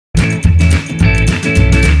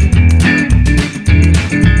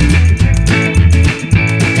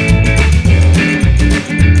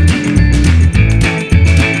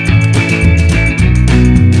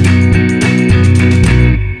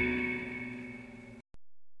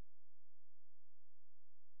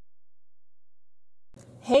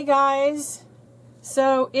Hey guys,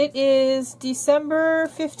 so it is December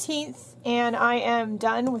 15th and I am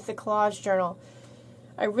done with the collage journal.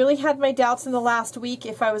 I really had my doubts in the last week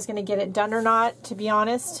if I was going to get it done or not, to be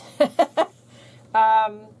honest.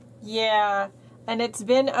 Yeah, and it's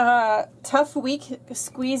been a tough week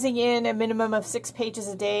squeezing in a minimum of 6 pages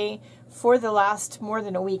a day for the last more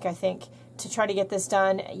than a week, I think, to try to get this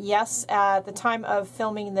done. Yes, at the time of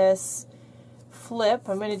filming this flip,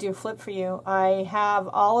 I'm going to do a flip for you. I have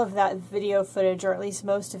all of that video footage, or at least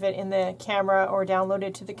most of it, in the camera or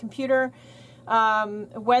downloaded to the computer.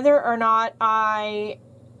 Whether or not I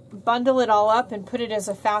bundle it all up and put it as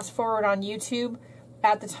a fast forward on YouTube,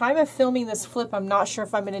 at the time of filming this flip, I'm not sure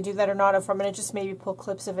if I'm going to do that or not, if I'm going to just maybe pull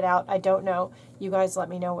clips of it out. I don't know. You guys let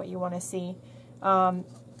me know what you want to see. In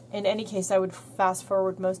any case, I would fast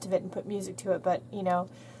forward most of it and put music to it, but, you know,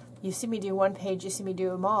 you see me do one page, you see me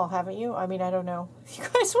do them all, haven't you? I mean, I don't know. If you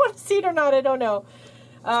guys want to see it or not, I don't know.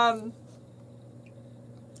 And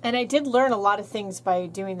I did learn a lot of things by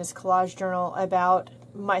doing this collage journal about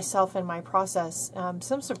myself and my process.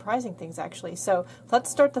 Some surprising things, actually. So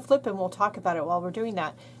let's start the flip and we'll talk about it while we're doing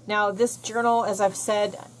that. Now, this journal, as I've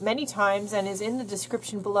said many times and is in the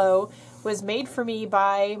description below, was made for me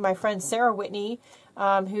by my friend Sarah Whitney,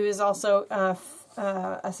 who is also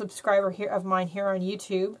a subscriber here of mine here on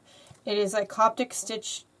YouTube. It is a Coptic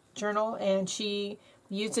stitch journal, and she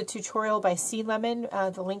used a tutorial by Sea Lemon.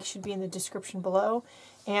 The link should be in the description below.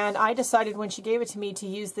 And I decided when she gave it to me to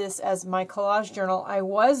use this as my collage journal. I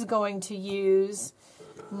was going to use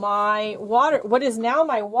my what is now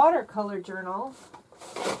my watercolor journal,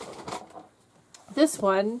 this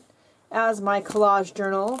one, as my collage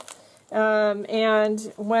journal.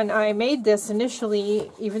 And when I made this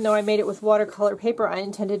initially, even though I made it with watercolor paper, I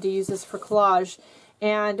intended to use this for collage.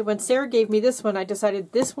 And when Sarah gave me this one, I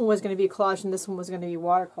decided this one was going to be collage and this one was going to be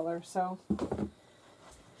watercolor. So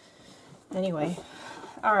anyway,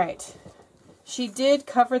 all right. She did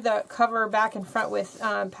cover the cover back and front with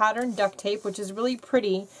patterned duct tape, which is really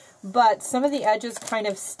pretty, but some of the edges kind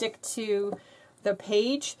of stick to the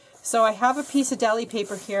page. So I have a piece of deli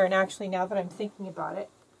paper here, and actually now that I'm thinking about it,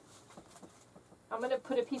 I'm going to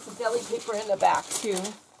put a piece of deli paper in the back too,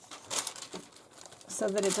 so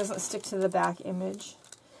that it doesn't stick to the back image.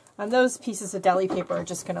 And those pieces of deli paper are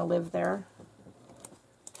just going to live there.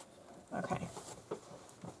 Okay.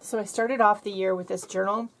 So I started off the year with this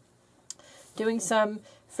journal, doing some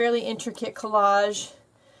fairly intricate collage,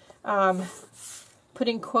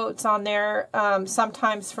 putting quotes on there,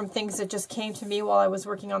 sometimes from things that just came to me while I was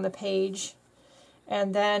working on the page.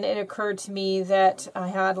 And then it occurred to me that I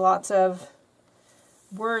had lots of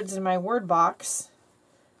words in my word box,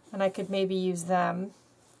 and I could maybe use them.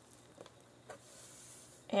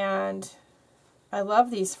 And I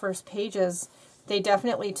love these first pages. They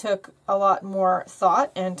definitely took a lot more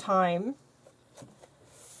thought and time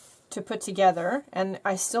to put together, and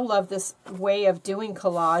I still love this way of doing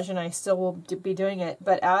collage, and I still will be doing it.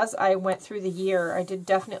 But as I went through the year, I did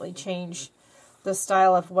definitely change the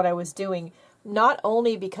style of what I was doing, not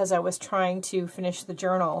only because I was trying to finish the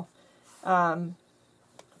journal,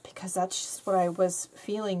 because that's just what I was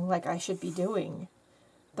feeling like I should be doing.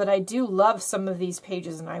 But I do love some of these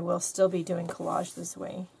pages, and I will still be doing collage this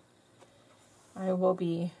way.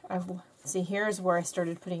 See, here's where I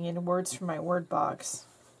started putting in words from my word box.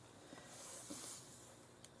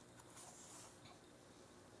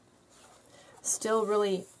 Still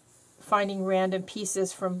really finding random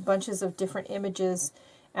pieces from bunches of different images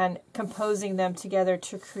and composing them together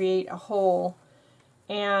to create a whole.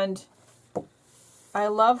 And I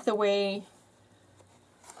love the way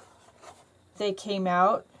they came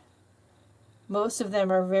out. Most of them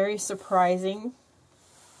are very surprising.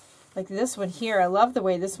 Like this one here, I love the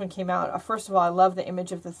way this one came out. First of all, I love the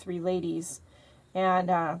image of the three ladies. And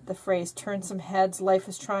the phrase, turn some heads, life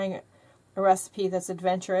is trying a recipe that's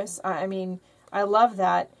adventurous. I mean, I love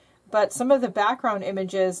that. But some of the background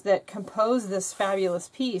images that compose this fabulous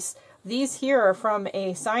piece, these here are from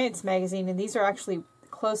a science magazine, and these are actually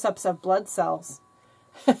close-ups of blood cells.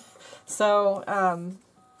 So,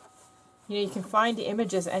 you know, you can find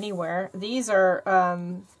images anywhere. These are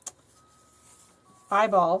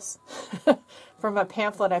eyeballs from a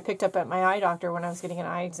pamphlet I picked up at my eye doctor when I was getting an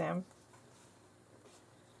eye exam.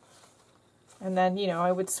 And then, you know,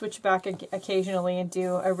 I would switch back occasionally and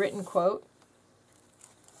do a written quote.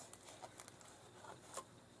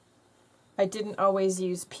 I didn't always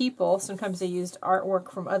use people. Sometimes I used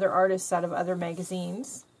artwork from other artists out of other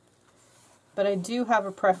magazines. But I do have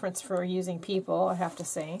a preference for using people, I have to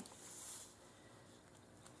say.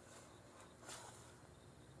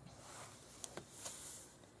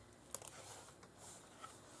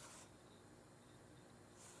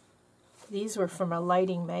 These were from a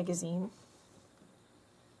lighting magazine.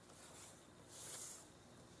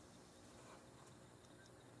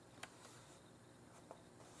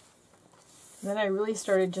 Then I really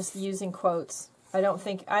started just using quotes. I don't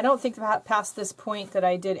think past this point that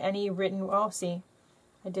I did any written. Oh, see,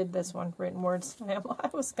 I did this one, written words. I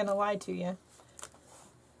was gonna lie to you.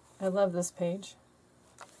 I love this page.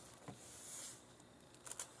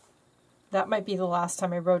 That might be the last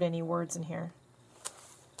time I wrote any words in here.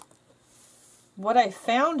 What I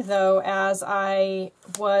found, though, as I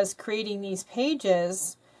was creating these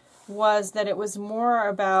pages was that it was more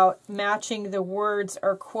about matching the words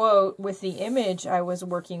or quote with the image I was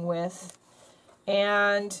working with,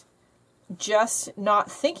 and just not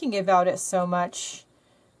thinking about it so much,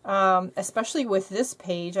 especially with this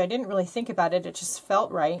page. I didn't really think about it. It just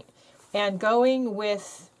felt right. And going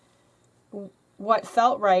with what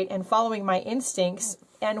felt right and following my instincts.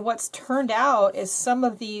 And what's turned out is some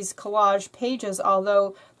of these collage pages,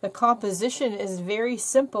 although the composition is very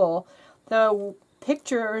simple, the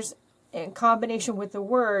pictures in combination with the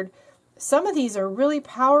word, some of these are really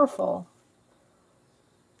powerful.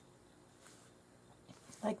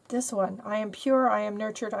 Like this one, I am pure, I am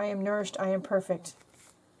nurtured, I am nourished, I am perfect.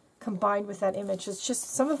 Combined with that image. It's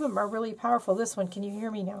just, some of them are really powerful. This one, can you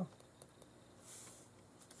hear me now?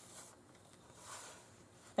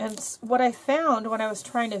 And what I found when I was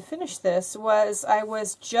trying to finish this was I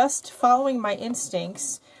was just following my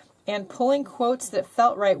instincts and pulling quotes that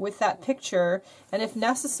felt right with that picture, and if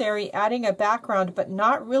necessary adding a background, but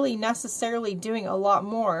not really necessarily doing a lot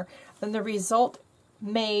more. And the result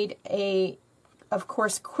made a, of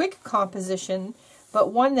course, quick composition,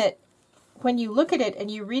 but one that when you look at it and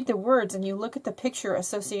you read the words and you look at the picture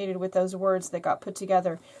associated with those words that got put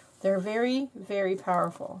together, they're very, very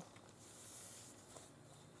powerful.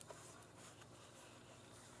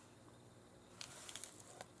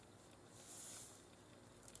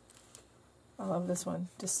 I love this one.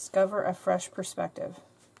 Discover a fresh perspective.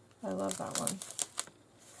 I love that one.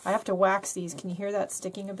 I have to wax these. Can you hear that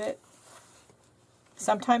sticking a bit?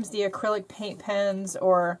 Sometimes the acrylic paint pens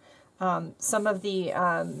or some of the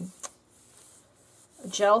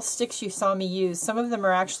gel sticks you saw me use, some of them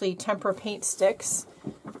are actually tempera paint sticks.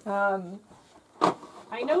 I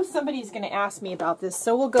know somebody's going to ask me about this,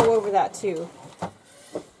 so we'll go over that too.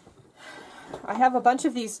 I have a bunch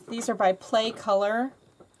of these. These are by Play Color.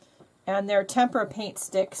 And they're tempera paint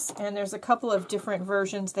sticks, and there's a couple of different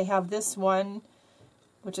versions. They have this one,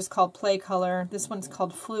 which is called Play Color. This one's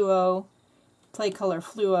called Fluo, Play Color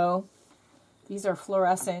Fluo. These are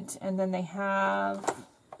fluorescent, and then they have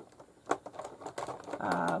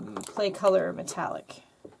Play Color Metallic.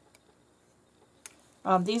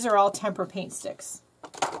 These are all tempera paint sticks.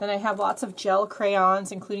 Then I have lots of gel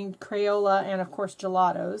crayons, including Crayola and, of course,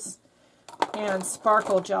 Gelatos, and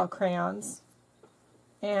sparkle gel crayons.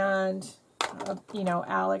 And, you know,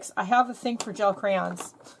 Alex. I have a thing for gel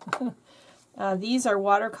crayons. These are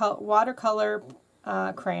watercolor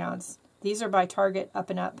crayons. These are by Target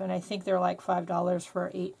Up and Up, and I think they're like $5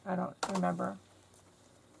 for 8. I don't remember.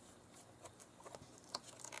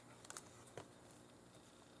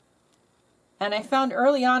 And I found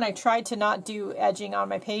early on I tried to not do edging on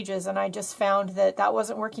my pages, and I just found that that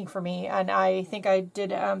wasn't working for me. And I think I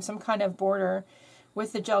did some kind of border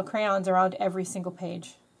with the gel crayons around every single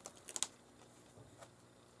page.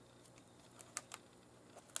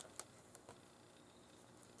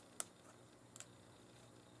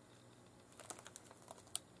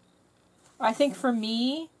 I think for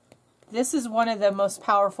me, this is one of the most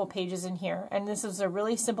powerful pages in here. And this is a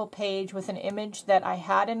really simple page with an image that I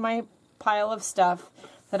had in my pile of stuff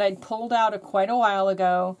that I'd pulled out quite a while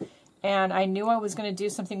ago. And I knew I was going to do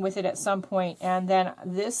something with it at some point. And then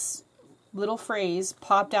this little phrase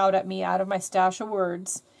popped out at me out of my stash of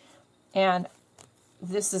words, and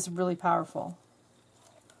this is really powerful.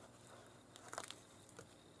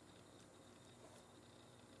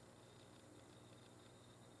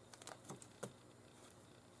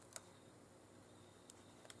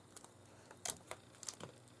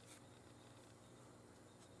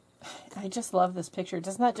 I just love this picture.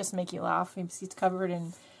 Doesn't that just make you laugh? He's covered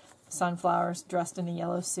in sunflowers, dressed in a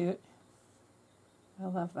yellow suit. I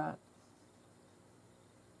love that.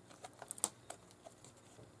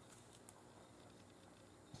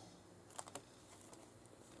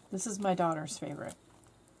 This is my daughter's favorite.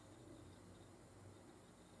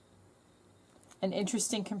 An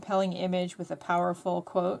interesting, compelling image with a powerful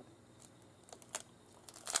quote.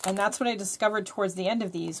 And that's what I discovered towards the end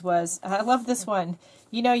of these was, I love this one.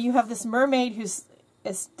 You know, you have this mermaid who's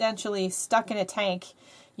essentially stuck in a tank,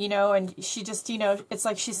 you know, and she just, you know, it's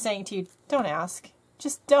like she's saying to you, don't ask.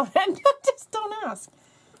 Just don't, just don't ask.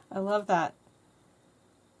 I love that.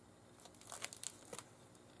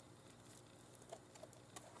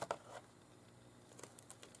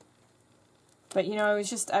 But you know,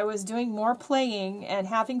 I was doing more playing and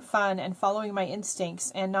having fun and following my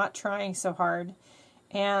instincts and not trying so hard.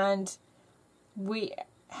 And we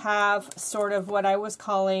have sort of what I was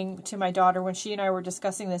calling to my daughter when she and I were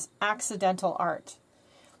discussing this, accidental art.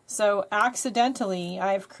 So accidentally,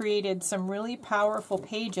 I've created some really powerful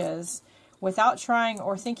pages without trying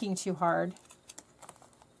or thinking too hard.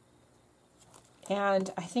 And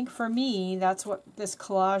I think for me, that's what this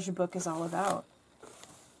collage book is all about.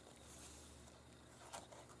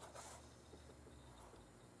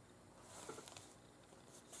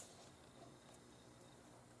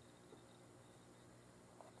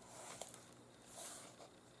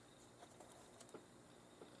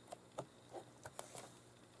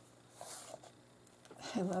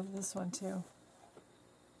 I love this one too.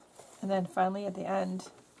 And then finally at the end,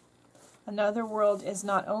 another world is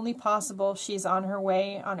not only possible, she's on her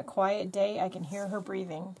way. On a quiet day, I can hear her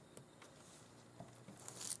breathing.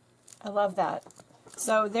 I love that.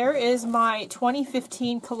 So there is my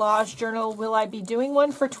 2015 collage journal. Will I be doing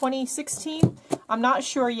one for 2016? I'm not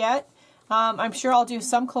sure yet. I'm sure I'll do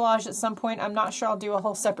some collage at some point. I'm not sure I'll do a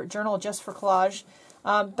whole separate journal just for collage.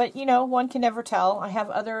 But, you know, one can never tell. I have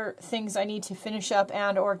other things I need to finish up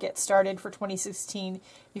and or get started for 2016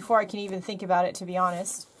 before I can even think about it, to be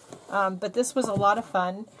honest. But this was a lot of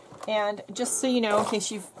fun. And just so you know, in case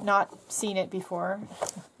you've not seen it before,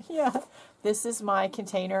 yeah, this is my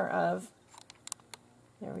container of,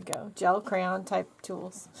 there we go, gel crayon type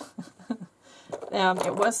tools.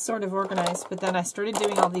 It was sort of organized, but then I started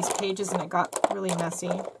doing all these pages and it got really messy.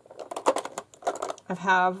 I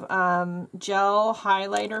have gel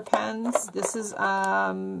highlighter pens. This is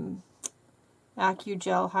AccuGel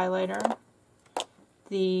highlighter.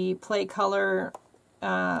 The Play Color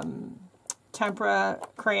tempera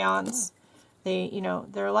crayons.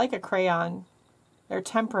 They're like a crayon. They're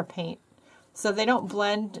tempera paint. So they don't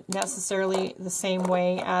blend necessarily the same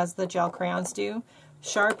way as the gel crayons do.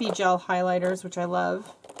 Sharpie gel highlighters, which I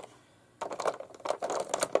love.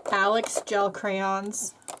 Alex gel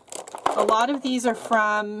crayons. A lot of these are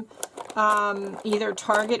from either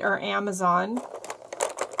Target or Amazon.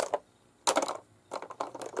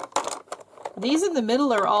 These in the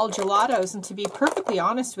middle are all gelatos, and to be perfectly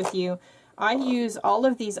honest with you, I use all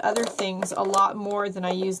of these other things a lot more than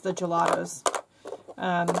I use the gelatos.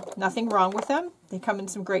 Nothing wrong with them. They come in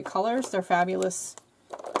some great colors. They're fabulous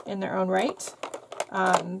in their own right.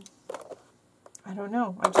 I don't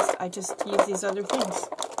know. I just use these other things.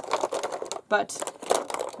 But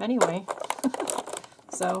anyway,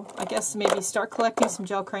 so I guess maybe start collecting some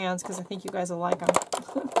gel crayons because I think you guys will like them.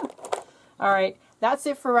 All right, that's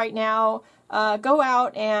it for right now. Go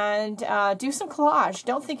out and do some collage.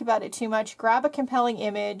 Don't think about it too much. Grab a compelling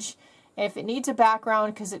image. If it needs a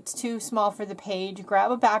background because it's too small for the page,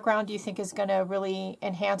 grab a background you think is going to really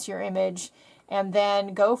enhance your image, and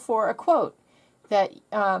then go for a quote that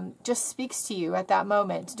just speaks to you at that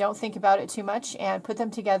moment. Don't think about it too much, and put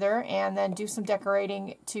them together, and then do some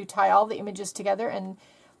decorating to tie all the images together and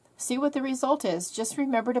see what the result is. Just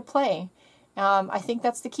remember to play. I think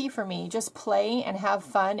that's the key for me. Just play and have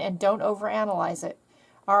fun, and don't overanalyze it.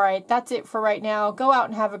 All right, that's it for right now. Go out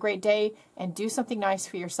and have a great day and do something nice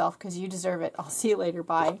for yourself because you deserve it. I'll see you later.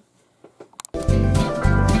 Bye.